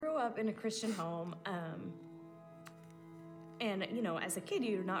up in a Christian home, and, as a kid,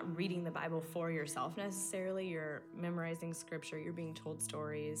 you're not reading the Bible for yourself necessarily. You're memorizing scripture, you're being told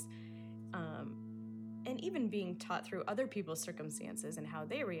stories, and even being taught through other people's circumstances and how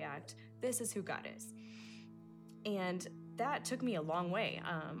they react, this is who God is. And that took me a long way.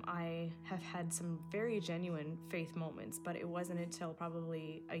 I have had some very genuine faith moments, but it wasn't until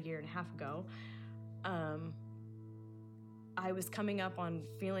probably a year and a half ago, I was coming up on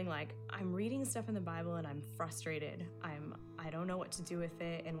feeling like I'm reading stuff in the Bible and I'm frustrated. I don't know what to do with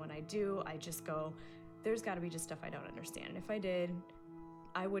it. And when I do, I just go, there's got to be just stuff I don't understand. And if I did,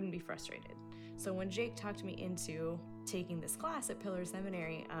 I wouldn't be frustrated. So when Jake talked me into taking this class at Pillar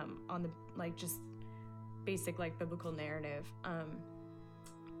Seminary, on the just basic biblical narrative,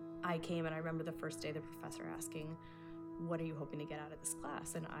 I came, and I remember the first day the professor asking, what are you hoping to get out of this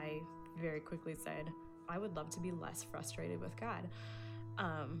class? And I very quickly said, I would love to be less frustrated with God.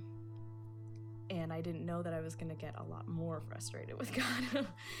 And I didn't know that I was going to get a lot more frustrated with God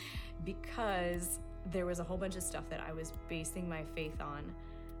because there was a whole bunch of stuff that I was basing my faith on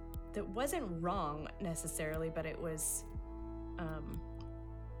that wasn't wrong necessarily, but it was,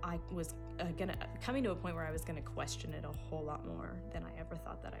 I was coming to a point where I was going to question it a whole lot more than I ever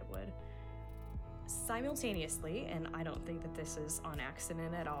thought that I would. Simultaneously, and I don't think that this is on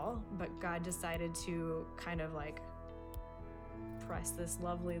accident at all, but God decided to kind of press this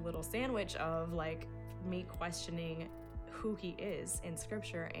lovely little sandwich of me questioning who he is in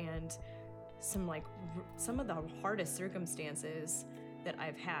scripture and some of the hardest circumstances that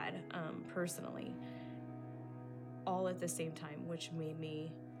I've had personally, all at the same time, which made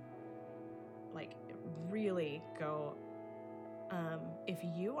me really go, if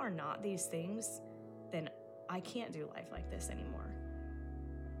you are not these things, then I can't do life like this anymore.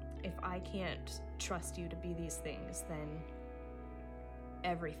 If I can't trust you to be these things, then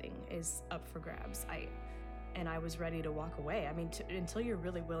everything is up for grabs. I was ready to walk away. I mean, until you're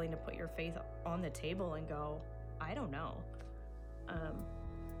really willing to put your faith on the table and go, I don't know,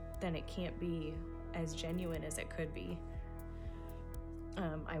 then it can't be as genuine as it could be.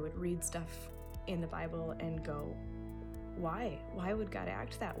 I would read stuff in the Bible and go, why would God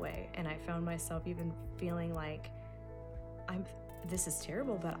act that way? And I found myself even feeling like this is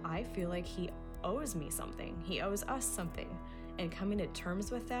terrible, but I feel like he owes me something. He owes us something. And coming to terms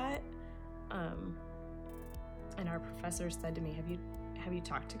with that, and our professor said to me, have you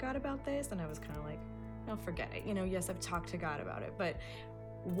talked to God about this? And I was kind of like, no, forget it. Yes, I've talked to God about it. But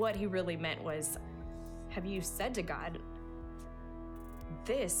what he really meant was, have you said to God,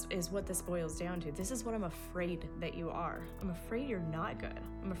 this is what this boils down to. This is what I'm afraid that you are. I'm afraid you're not good.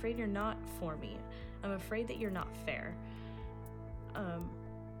 I'm afraid you're not for me. I'm afraid that you're not fair.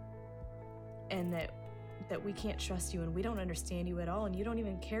 And that we can't trust you and we don't understand you at all, and you don't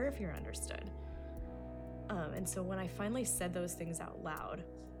even care if you're understood. And so when I finally said those things out loud,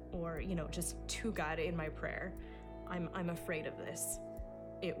 or, just to God in my prayer, I'm afraid of this.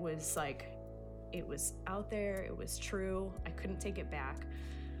 It was it was out there, it was true, I couldn't take it back.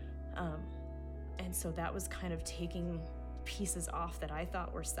 And so that was kind of taking pieces off that I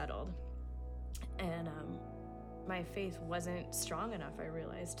thought were settled. And my faith wasn't strong enough, I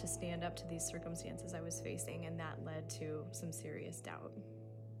realized, to stand up to these circumstances I was facing, and that led to some serious doubt.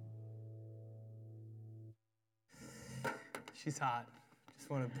 She's hot. Just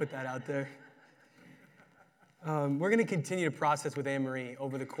want to put that out there. We're going to continue to process with Anne-Marie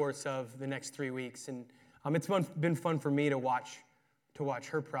over the course of the next 3 weeks, and it's been fun for me to watch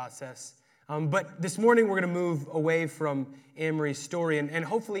her process. But this morning we're going to move away from Anne-Marie's story, and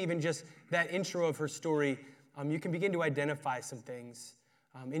hopefully even just that intro of her story, you can begin to identify some things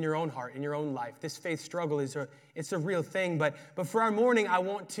in your own heart, in your own life. This faith struggle it's a real thing. But for our morning, I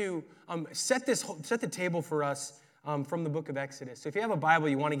want to set the table for us. From the book of Exodus. So if you have a Bible,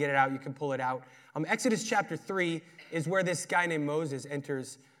 you want to get it out, you can pull it out. Exodus chapter 3 is where this guy named Moses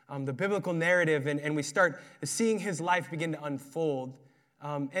enters the biblical narrative, and we start seeing his life begin to unfold.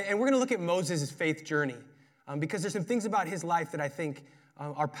 And we're going to look at Moses' faith journey because there's some things about his life that I think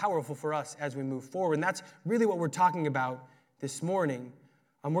are powerful for us as we move forward. And that's really what we're talking about this morning.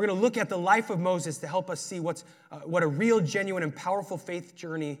 We're going to look at the life of Moses to help us see what a real, genuine, and powerful faith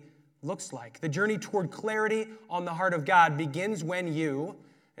journey looks like. The journey toward clarity on the heart of God begins when you,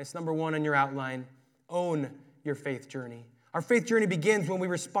 it's number 1 on your outline, own your faith journey. Our faith journey begins when we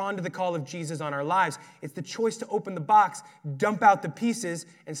respond to the call of Jesus on our lives. It's the choice to open the box, dump out the pieces,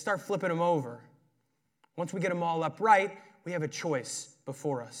 and start flipping them over. Once we get them all upright, we have a choice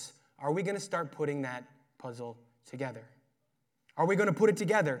before us. Are we going to start putting that puzzle together? Are we going to put it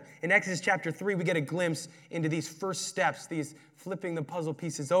together? In Exodus chapter 3, we get a glimpse into these first steps, these flipping the puzzle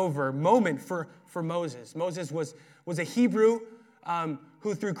pieces over moment for Moses. Moses was a Hebrew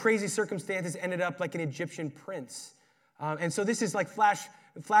who through crazy circumstances ended up like an Egyptian prince. And so this is like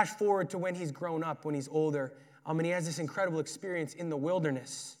flash forward to when he's grown up, when he's older, and he has this incredible experience in the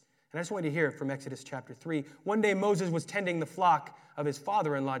wilderness. And I just want you to hear it from Exodus chapter 3. One day Moses was tending the flock of his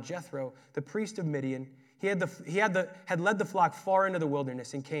father-in-law Jethro, the priest of Midian. He had led the flock far into the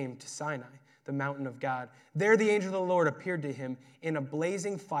wilderness and came to Sinai, the mountain of God. There the angel of the Lord appeared to him in a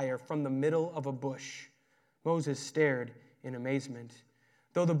blazing fire from the middle of a bush. Moses stared in amazement.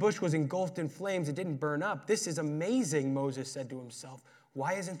 Though the bush was engulfed in flames, it didn't burn up. This is amazing, Moses said to himself.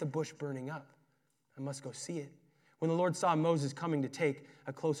 Why isn't the bush burning up? I must go see it. When the Lord saw Moses coming to take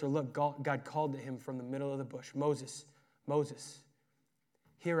a closer look, God called to him from the middle of the bush, Moses, Moses.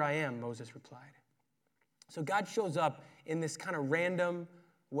 Here I am, Moses replied. So God shows up in this kind of random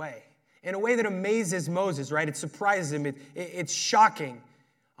way, in a way that amazes Moses, right? It surprises him. It's shocking.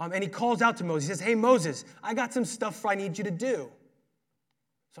 And he calls out to Moses. He says, hey, Moses, I got some stuff I need you to do.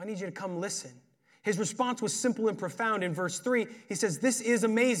 So I need you to come listen. His response was simple and profound. In verse 3, he says, this is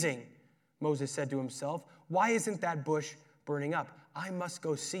amazing, Moses said to himself. Why isn't that bush burning up? I must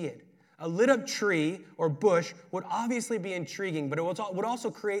go see it. A lit up tree or bush would obviously be intriguing, but it would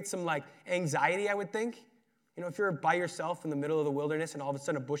also create some like anxiety, I would think. You know, if you're by yourself in the middle of the wilderness and all of a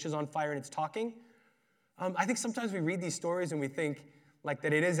sudden a bush is on fire and it's talking. I think sometimes we read these stories and we think like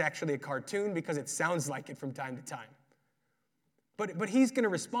that it is actually a cartoon because it sounds like it from time to time. But he's going to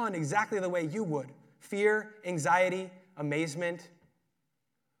respond exactly the way you would. Fear, anxiety, amazement.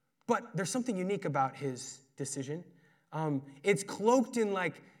 But there's something unique about his decision. It's cloaked in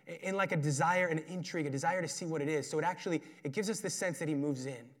like a desire, an intrigue, a desire to see what it is. So it gives us the sense that he moves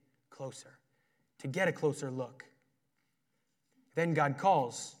in closer to get a closer look. Then God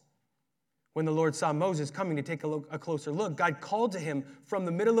calls. When the Lord saw Moses coming to take a closer look, God called to him from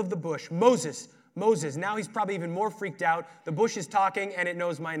the middle of the bush, Moses, Moses. Now he's probably even more freaked out. The bush is talking and it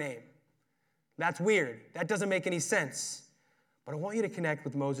knows my name. That's weird. That doesn't make any sense. But I want you to connect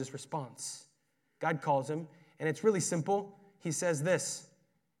with Moses' response. God calls him, and it's really simple. He says this,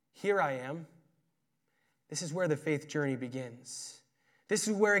 here I am. This is where the faith journey begins. This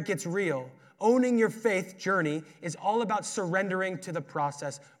is where it gets real. Owning your faith journey is all about surrendering to the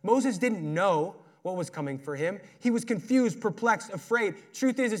process. Moses didn't know what was coming for him. He was confused, perplexed, afraid.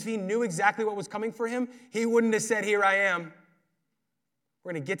 Truth is, if he knew exactly what was coming for him, he wouldn't have said, here I am.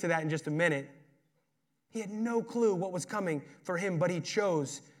 We're going to get to that in just a minute. He had no clue what was coming for him, but he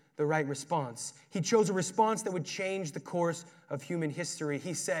chose the right response. He chose a response that would change the course of human history.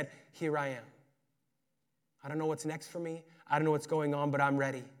 He said, here I am. I don't know what's next for me. I don't know what's going on, but I'm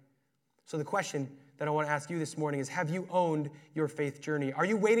ready. So the question that I want to ask you this morning is, have you owned your faith journey? Are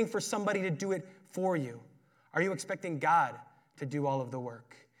you waiting for somebody to do it for you? Are you expecting God to do all of the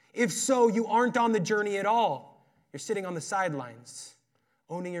work? If so, you aren't on the journey at all. You're sitting on the sidelines.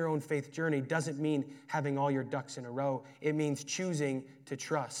 Owning your own faith journey doesn't mean having all your ducks in a row. It means choosing to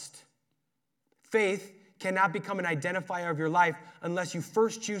trust. Faith cannot become an identifier of your life unless you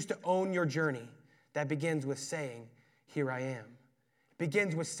first choose to own your journey. That begins with saying, here I am. It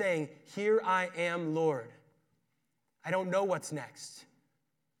begins with saying, here I am, Lord. I don't know what's next.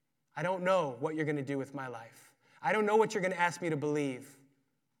 I don't know what you're going to do with my life. I don't know what you're going to ask me to believe,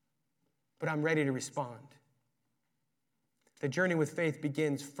 but I'm ready to respond. The journey with faith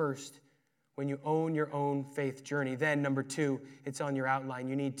begins first when you own your own faith journey. Then, number 2, it's on your outline.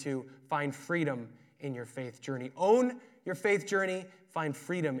 You need to find freedom in your faith journey. Own your faith journey, find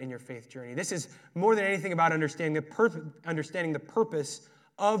freedom in your faith journey. This is more than anything about understanding the purpose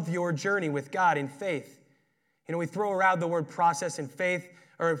of your journey with God in faith. You know, we throw around the word process and faith,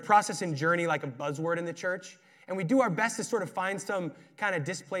 or process and journey like a buzzword in the church, and we do our best to sort of find some kind of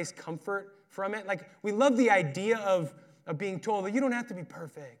displaced comfort from it. Like, we love the idea of being told that you don't have to be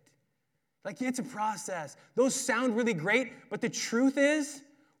perfect. Like, it's a process. Those sound really great, but the truth is,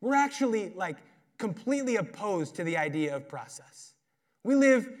 we're actually like completely opposed to the idea of process. We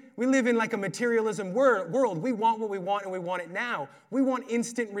live in like a materialism world. We want what we want and we want it now. We want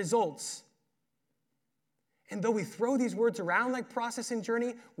instant results. And though we throw these words around like process and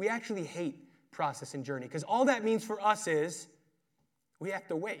journey, we actually hate process and journey, because all that means for us is we have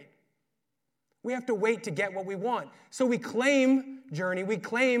to wait. We have to wait to get what we want. So we claim journey, we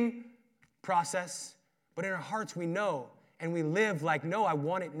claim process, but in our hearts we know, and we live like, no, I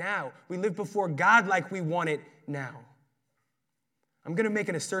want it now. We live before God like we want it now. I'm going to make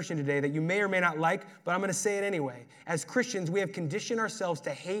an assertion today that you may or may not like, but I'm going to say it anyway. As Christians, we have conditioned ourselves to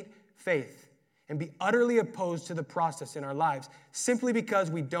hate faith. and be utterly opposed to the process in our lives simply because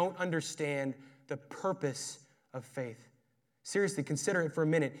we don't understand the purpose of faith. Seriously, consider it for a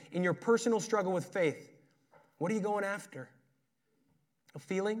minute. In your personal struggle with faith, what are you going after? A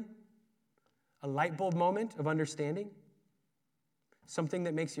feeling? A light bulb moment of understanding? Something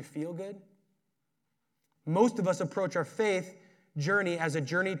that makes you feel good? Most of us approach our faith journey as a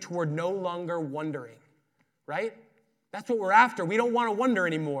journey toward no longer wondering, right? That's what we're after. We don't want to wonder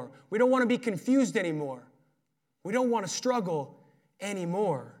anymore. We don't want to be confused anymore. We don't want to struggle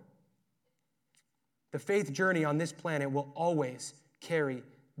anymore. The faith journey on this planet will always carry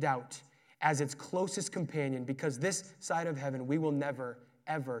doubt as its closest companion, because this side of heaven, we will never,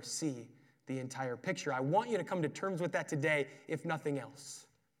 ever see the entire picture. I want you to come to terms with that today, if nothing else.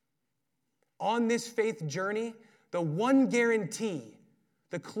 On this faith journey, the one guarantee,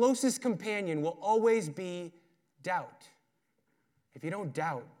 the closest companion will always be doubt. If you don't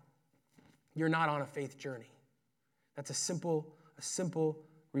doubt, you're not on a faith journey. That's a simple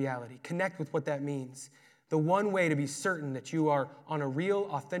reality. Connect with what that means. The one way to be certain that you are on a real,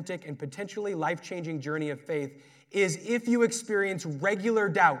 authentic, and potentially life-changing journey of faith is if you experience regular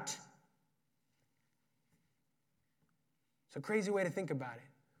doubt. It's a crazy way to think about it,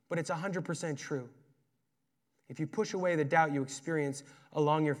 but it's 100% true. If you push away the doubt you experience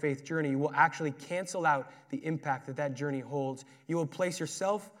along your faith journey, you will actually cancel out the impact that that journey holds. You will place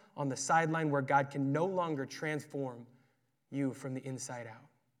yourself on the sideline where God can no longer transform you from the inside out.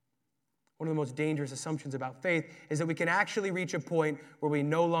 One of the most dangerous assumptions about faith is that we can actually reach a point where we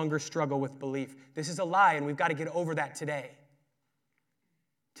no longer struggle with belief. This is a lie, and we've got to get over that today.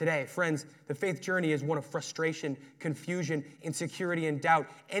 Today, friends, the faith journey is one of frustration, confusion, insecurity, and doubt.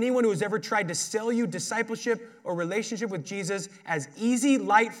 Anyone who has ever tried to sell you discipleship or relationship with Jesus as easy,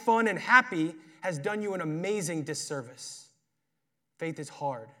 light, fun, and happy has done you an amazing disservice. Faith is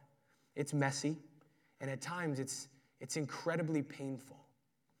hard, it's messy, and at times it's incredibly painful.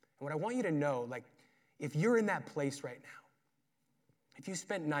 And what I want you to know, if you're in that place right now, if you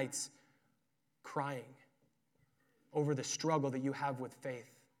spent nights crying over the struggle that you have with faith,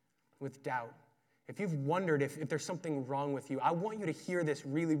 with doubt, if you've wondered if there's something wrong with you, I want you to hear this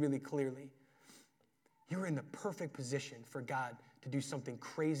really, really clearly. You're in the perfect position for God to do something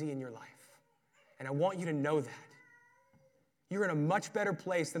crazy in your life. And I want you to know that. You're in a much better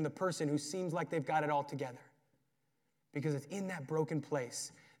place than the person who seems like they've got it all together. Because it's in that broken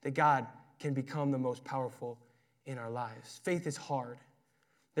place that God can become the most powerful in our lives. Faith is hard.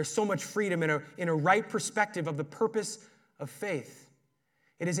 There's so much freedom in a right perspective of the purpose of faith.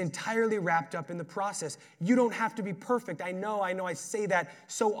 It is entirely wrapped up in the process. You don't have to be perfect. I know I say that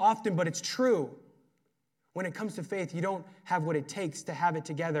so often, but it's true. When it comes to faith, you don't have what it takes to have it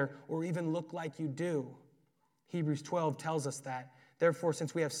together or even look like you do. Hebrews 12 tells us that. Therefore,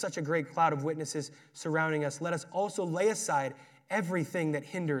 since we have such a great cloud of witnesses surrounding us, let us also lay aside everything that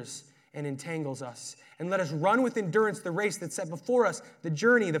hinders and entangles us. And let us run with endurance the race that's set before us, the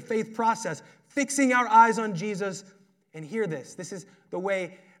journey, the faith process, fixing our eyes on Jesus. And hear this. This is the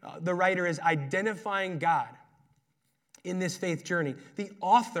way the writer is identifying God in this faith journey. The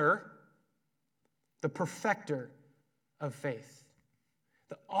author, the perfecter of faith.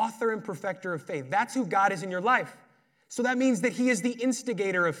 The author and perfecter of faith. That's who God is in your life. So that means that he is the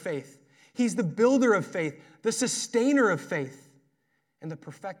instigator of faith. He's the builder of faith, the sustainer of faith, and the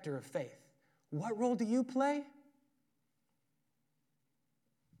perfecter of faith. What role do you play?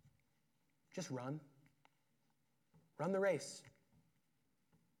 Just run. Run the race.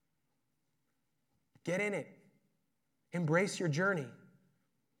 Get in it. Embrace your journey.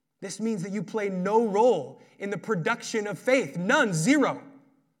 This means that you play no role in the production of faith. None, zero.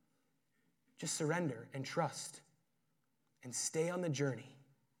 Just surrender and trust and stay on the journey.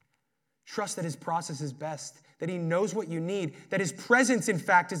 Trust that his process is best, that he knows what you need, that his presence, in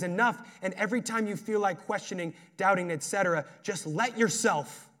fact, is enough. And every time you feel like questioning, doubting, etc., just let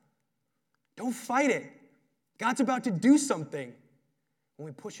yourself. Don't fight it. God's about to do something. When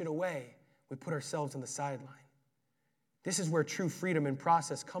we push it away, we put ourselves on the sideline. This is where true freedom and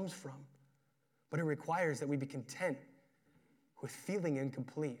process comes from. But it requires that we be content with feeling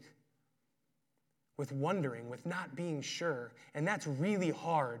incomplete, with wondering, with not being sure. And that's really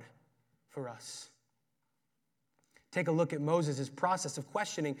hard for us. Take a look at Moses' process of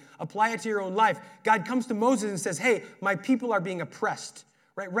questioning. Apply it to your own life. God comes to Moses and says, hey, my people are being oppressed.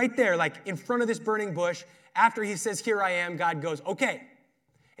 Right there, in front of this burning bush. After he says, here I am, God goes, okay.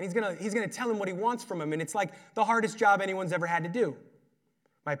 And he's gonna tell him what he wants from him. And it's like the hardest job anyone's ever had to do.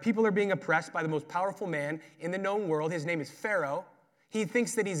 My people are being oppressed by the most powerful man in the known world. His name is Pharaoh. He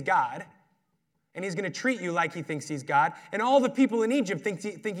thinks that he's God. And he's going to treat you like he thinks he's God. And all the people in Egypt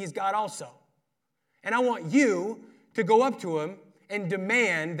think he's God also. And I want you to go up to him and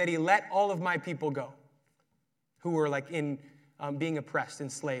demand that he let all of my people go who were like in being oppressed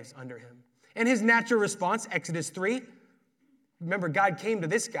and slaves under him. And his natural response, Exodus 3, remember, God came to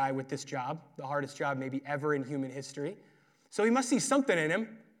this guy with this job, the hardest job maybe ever in human history. So he must see something in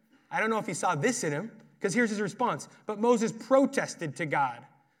him. I don't know if he saw this in him, because here's his response. But Moses protested to God.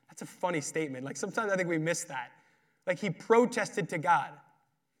 That's a funny statement. Like sometimes I think we miss that. Like he protested to God.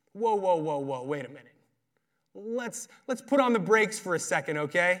 Whoa, wait a minute. Let's put on the brakes for a second,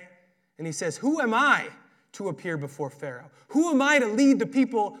 okay? And he says, who am I to appear before Pharaoh? Who am I to lead the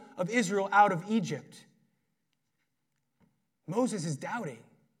people of Israel out of Egypt? Moses is doubting.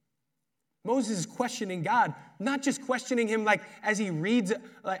 Moses is questioning God, not just questioning him like as he reads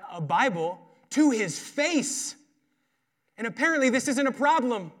a Bible, to his face. And apparently this isn't a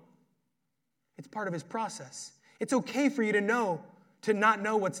problem. It's part of his process. It's okay for you to not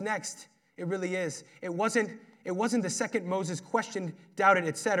know what's next. It really is. It wasn't the second Moses questioned, doubted,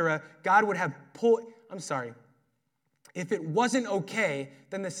 etc. God would have if it wasn't okay,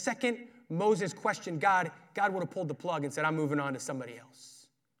 then the second Moses questioned God would have pulled the plug and said, I'm moving on to somebody else.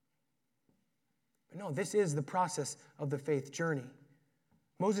 But no, this is the process of the faith journey.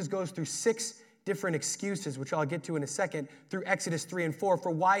 Moses goes through 6 different excuses, which I'll get to in a second, through Exodus 3 and 4,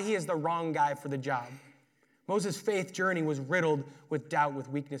 for why he is the wrong guy for the job. Moses' faith journey was riddled with doubt, with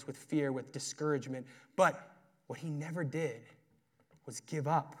weakness, with fear, with discouragement. But what he never did was give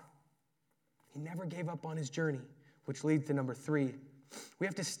up. He never gave up on his journey, which leads to number 3. We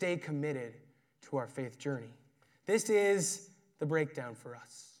have to stay committed to our faith journey. This is the breakdown for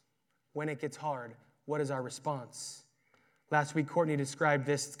us. When it gets hard, what is our response? Last week, Courtney described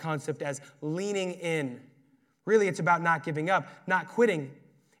this concept as leaning in. Really, it's about not giving up, not quitting.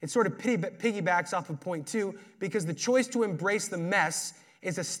 It sort of piggybacks off of point 2 because the choice to embrace the mess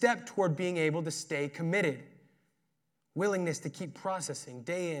is a step toward being able to stay committed. Willingness to keep processing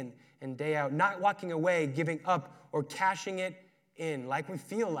day in and day out, not walking away, giving up, or cashing it in like we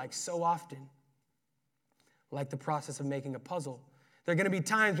feel like so often. Like the process of making a puzzle. There are going to be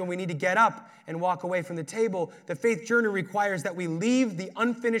times when we need to get up and walk away from the table. The faith journey requires that we leave the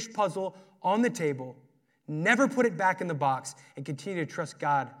unfinished puzzle on the table, never put it back in the box, and continue to trust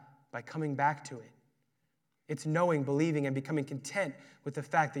God by coming back to it. It's knowing, believing, and becoming content with the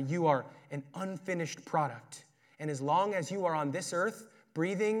fact that you are an unfinished product. And as long as you are on this earth,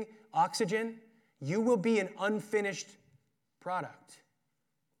 breathing oxygen, you will be an unfinished product.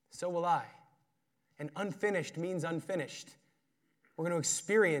 So will I. And unfinished means unfinished. We're going to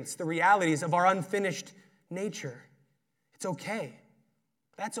experience the realities of our unfinished nature. It's okay.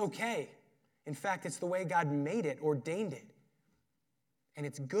 That's okay. In fact, it's the way God made it, ordained it. And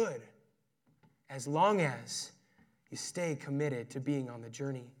it's good as long as you stay committed to being on the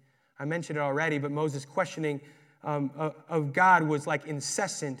journey. I mentioned it already, but Moses' questioning of God was like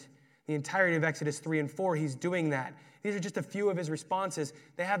incessant. The entirety of Exodus 3 and 4, he's doing that. These are just a few of his responses.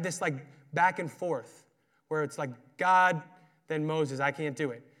 They have this like back and forth where it's like God, then Moses, I can't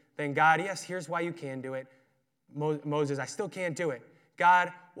do it. Then God, yes, here's why you can do it. Moses, I still can't do it.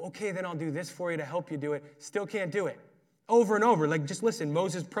 God, okay, then I'll do this for you to help you do it. Still can't do it. Over and over, like just listen,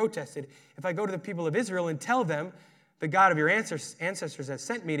 Moses protested. If I go to the people of Israel and tell them, the God of your ancestors has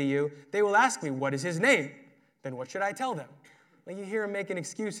sent me to you, they will ask me, what is his name? Then what should I tell them? Like you hear him making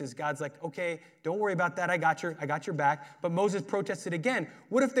excuses. God's like, okay, don't worry about that. I got your back. But Moses protested again.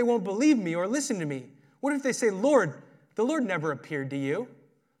 What if they won't believe me or listen to me? What if they say, Lord, the Lord never appeared to you?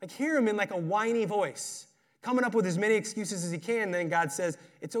 Like hear him in like a whiny voice, coming up with as many excuses as he can. Then God says,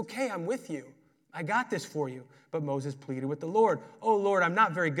 it's okay, I'm with you. I got this for you. But Moses pleaded with the Lord. Oh, Lord, I'm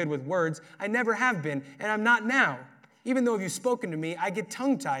not very good with words. I never have been, and I'm not now. Even though you've spoken to me, I get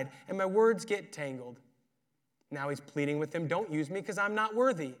tongue-tied, and my words get tangled. Now he's pleading with him, don't use me because I'm not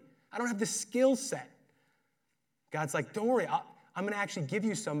worthy. I don't have the skill set. God's like, don't worry, I'm going to actually give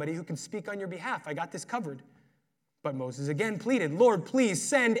you somebody who can speak on your behalf. I got this covered. But Moses again pleaded, Lord, please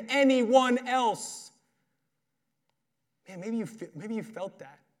send anyone else. Man, maybe you felt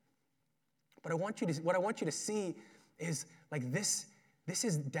that. But what I want you to see is like this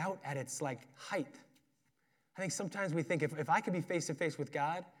is doubt at its like height. I think sometimes we think if I could be face to face with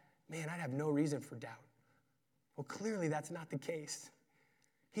God, man, I'd have no reason for doubt. Well, clearly that's not the case.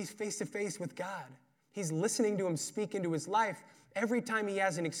 He's face to face with God. He's listening to him speak into his life. Every time he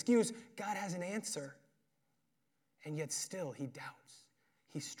has an excuse, God has an answer. And yet still he doubts.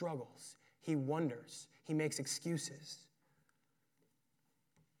 He struggles. He wonders. He makes excuses.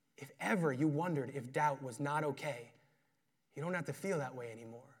 If ever you wondered if doubt was not okay, you don't have to feel that way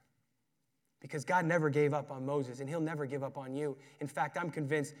anymore. Because God never gave up on Moses, and he'll never give up on you. In fact, I'm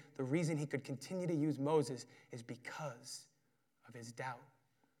convinced the reason he could continue to use Moses is because of his doubt.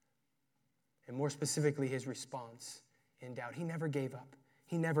 And more specifically, his response in doubt. He never gave up.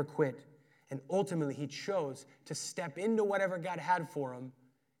 He never quit. And ultimately, he chose to step into whatever God had for him,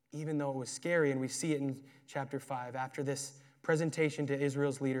 even though it was scary. And we see it in chapter 5. After this presentation to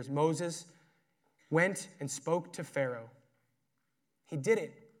Israel's leaders, Moses went and spoke to Pharaoh. He did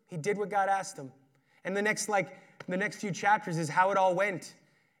it. He did what God asked him. And the next few chapters is how it all went.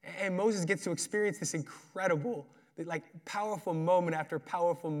 And Moses gets to experience this incredible, powerful moment after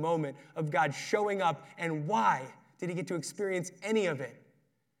powerful moment of God showing up. And why did he get to experience any of it?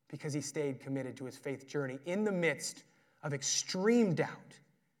 Because he stayed committed to his faith journey in the midst of extreme doubt.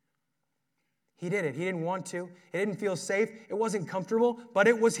 He did it. He didn't want to. It didn't feel safe. It wasn't comfortable, but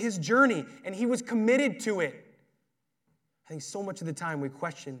it was his journey, and he was committed to it. I think so much of the time we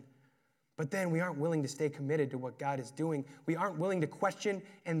question, but then we aren't willing to stay committed to what God is doing. We aren't willing to question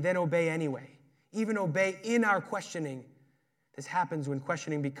and then obey anyway. Even obey in our questioning. This happens when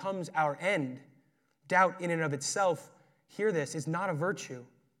questioning becomes our end. Doubt in and of itself, hear this, is not a virtue.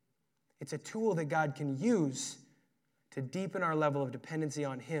 It's a tool that God can use to deepen our level of dependency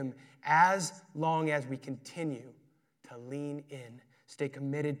on him as long as we continue to lean in, stay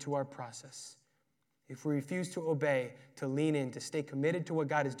committed to our process. If we refuse to obey, to lean in, to stay committed to what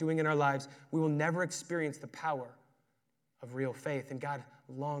God is doing in our lives, we will never experience the power of real faith. And God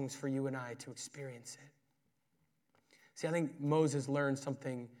longs for you and I to experience it. See, I think Moses learned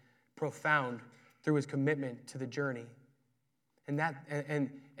something profound through his commitment to the journey. And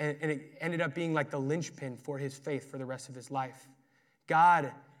it ended up being like the linchpin for his faith for the rest of his life.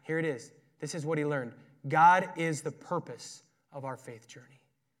 God, here it is. This is what he learned. God is the purpose of our faith journey.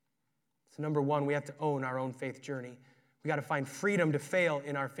 So number one, we have to own our own faith journey. We got to find freedom to fail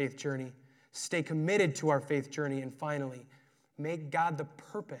in our faith journey, stay committed to our faith journey, and finally, make God the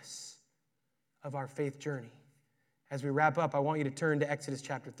purpose of our faith journey. As we wrap up, I want you to turn to Exodus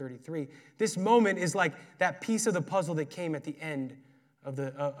chapter 33. This moment is like that piece of the puzzle that came at the end of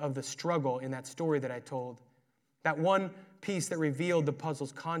the struggle in that story that I told. That one piece that revealed the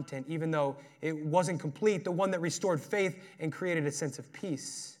puzzle's content, even though it wasn't complete, the one that restored faith and created a sense of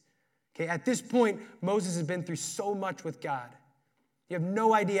peace. Okay, at this point, Moses has been through so much with God. You have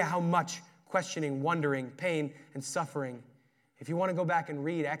no idea how much questioning, wondering, pain, and suffering. If you want to go back and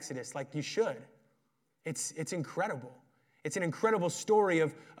read Exodus, like you should, it's incredible. It's an incredible story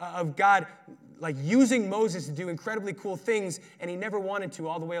of God like using Moses to do incredibly cool things, and he never wanted to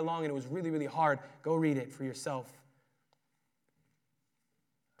all the way along, and it was really, really hard. Go read it for yourself.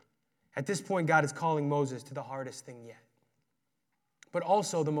 At this point, God is calling Moses to the hardest thing yet. But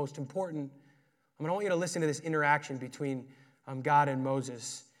also the most important, I want you to listen to this interaction between God and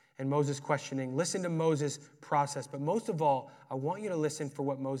Moses questioning. Listen to Moses' process. But most of all, I want you to listen for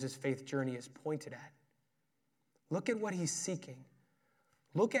what Moses' faith journey is pointed at. Look at what he's seeking.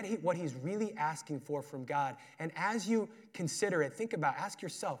 Look at what he's really asking for from God. And as you consider it, ask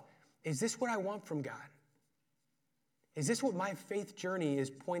yourself, is this what I want from God? Is this what my faith journey is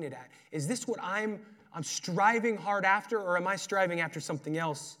pointed at? Is this what I'm striving hard after, or am I striving after something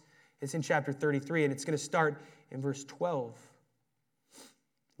else? It's in chapter 33, and it's going to start in verse 12.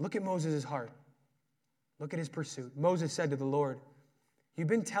 Look at Moses' heart. Look at his pursuit. Moses said to the Lord, "You've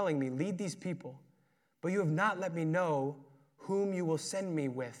been telling me, lead these people, but you have not let me know whom you will send me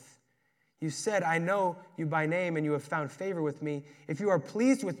with. You said, I know you by name, and you have found favor with me. If you are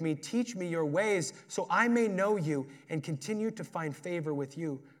pleased with me, teach me your ways, so I may know you and continue to find favor with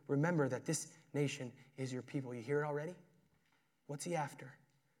you. Remember that this nation is your people." You hear it already? What's he after?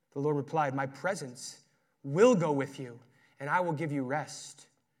 The Lord replied, "My presence will go with you, and I will give you rest."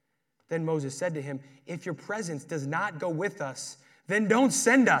 Then Moses said to him, "If your presence does not go with us, then don't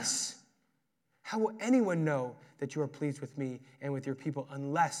send us. How will anyone know that you are pleased with me and with your people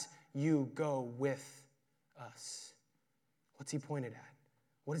unless you go with us?" What's he pointed at?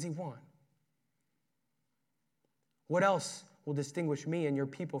 What does he want? What else will distinguish me and your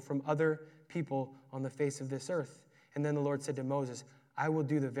people from other people on the face of this earth? And then the Lord said to Moses, "I will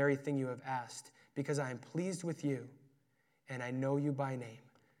do the very thing you have asked, because I am pleased with you, and I know you by name."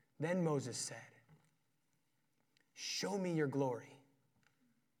 Then Moses said, "Show me your glory."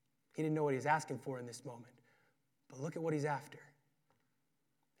 He didn't know what he was asking for in this moment, but look at what he's after.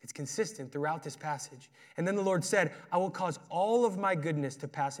 It's consistent throughout this passage. And then the Lord said, "I will cause all of my goodness to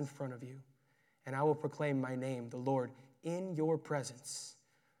pass in front of you, and I will proclaim my name, the Lord, in your presence.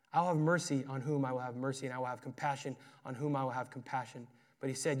 I'll have mercy on whom I will have mercy, and I will have compassion on whom I will have compassion." But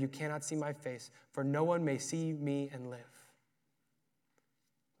he said, "You cannot see my face, for no one may see me and live."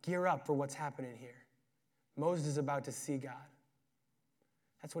 Gear up for what's happening here. Moses is about to see God.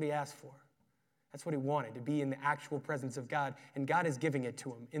 That's what he asked for. That's what he wanted, to be in the actual presence of God, and God is giving it to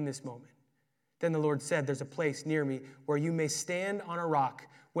him in this moment. Then the Lord said, there's a place near me where you may stand on a rock.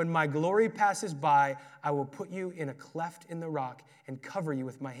 When my glory passes by, I will put you in a cleft in the rock and cover you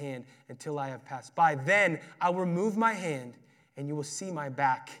with my hand until I have passed by. Then I'll remove my hand, and you will see my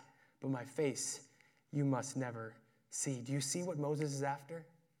back, but my face you must never see. Do you see what Moses is after?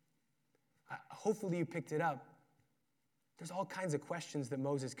 Hopefully you picked it up. There's all kinds of questions that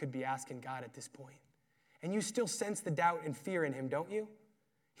Moses could be asking God at this point. And you still sense the doubt and fear in him, don't you?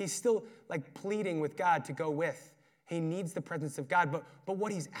 He's still like pleading with God to go with. He needs the presence of God. But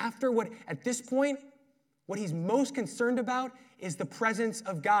what he's after, at this point, what he's most concerned about is the presence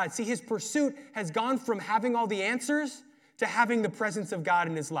of God. See, his pursuit has gone from having all the answers to having the presence of God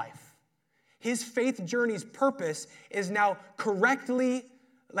in his life. His faith journey's purpose is now correctly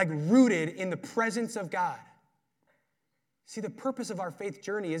rooted in the presence of God. See, the purpose of our faith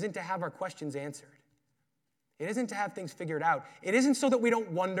journey isn't to have our questions answered. It isn't to have things figured out. It isn't so that we don't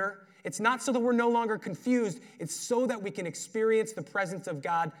wonder. It's not so that we're no longer confused. It's so that we can experience the presence of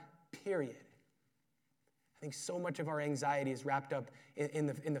God, period. I think so much of our anxiety is wrapped up in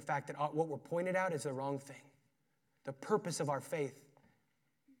the fact that what we're pointed out is the wrong thing. The purpose of our faith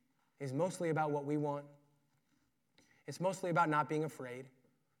is mostly about what we want. It's mostly about not being afraid.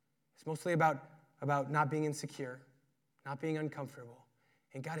 It's mostly about not being insecure, not being uncomfortable.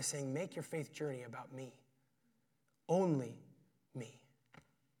 And God is saying, make your faith journey about me. Only me.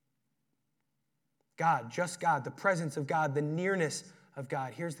 God, just God, the presence of God, the nearness of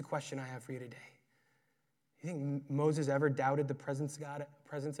God. Here's the question I have for you today. You think Moses ever doubted the presence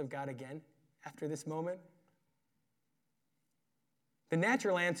of God again after this moment? The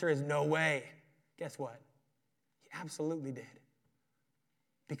natural answer is no way. Guess what? He absolutely did.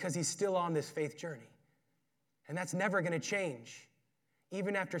 Because he's still on this faith journey. And that's never going to change.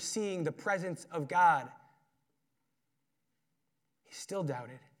 Even after seeing the presence of God, he still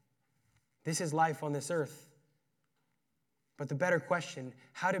doubted. This is life on this earth. But the better question,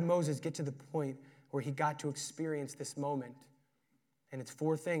 how did Moses get to the point where he got to experience this moment? And it's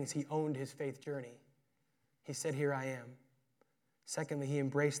 4 things. He owned his faith journey. He said, here I am. Secondly, he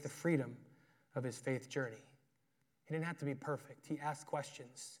embraced the freedom of his faith journey. He didn't have to be perfect. He asked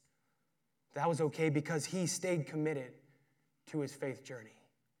questions. That was okay because he stayed committed to his faith journey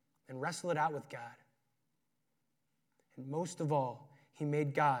and wrestled it out with God. And most of all, he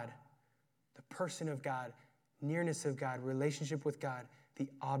made God, the person of God, nearness of God, relationship with God, the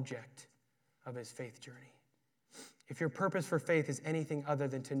object of his faith journey. If your purpose for faith is anything other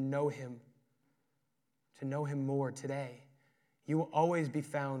than to know him more today, you will always be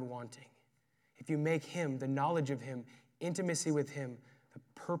found wanting. If you make him, the knowledge of him, intimacy with him, the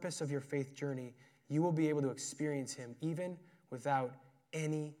purpose of your faith journey, you will be able to experience him even without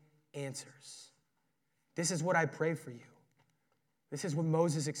any answers. This is what I pray for you. This is what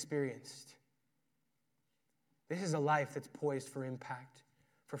Moses experienced. This is a life that's poised for impact,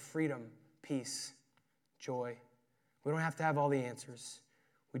 for freedom, peace, joy. We don't have to have all the answers.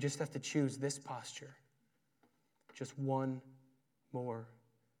 We just have to choose this posture. Just one more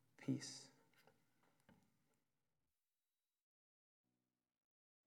piece.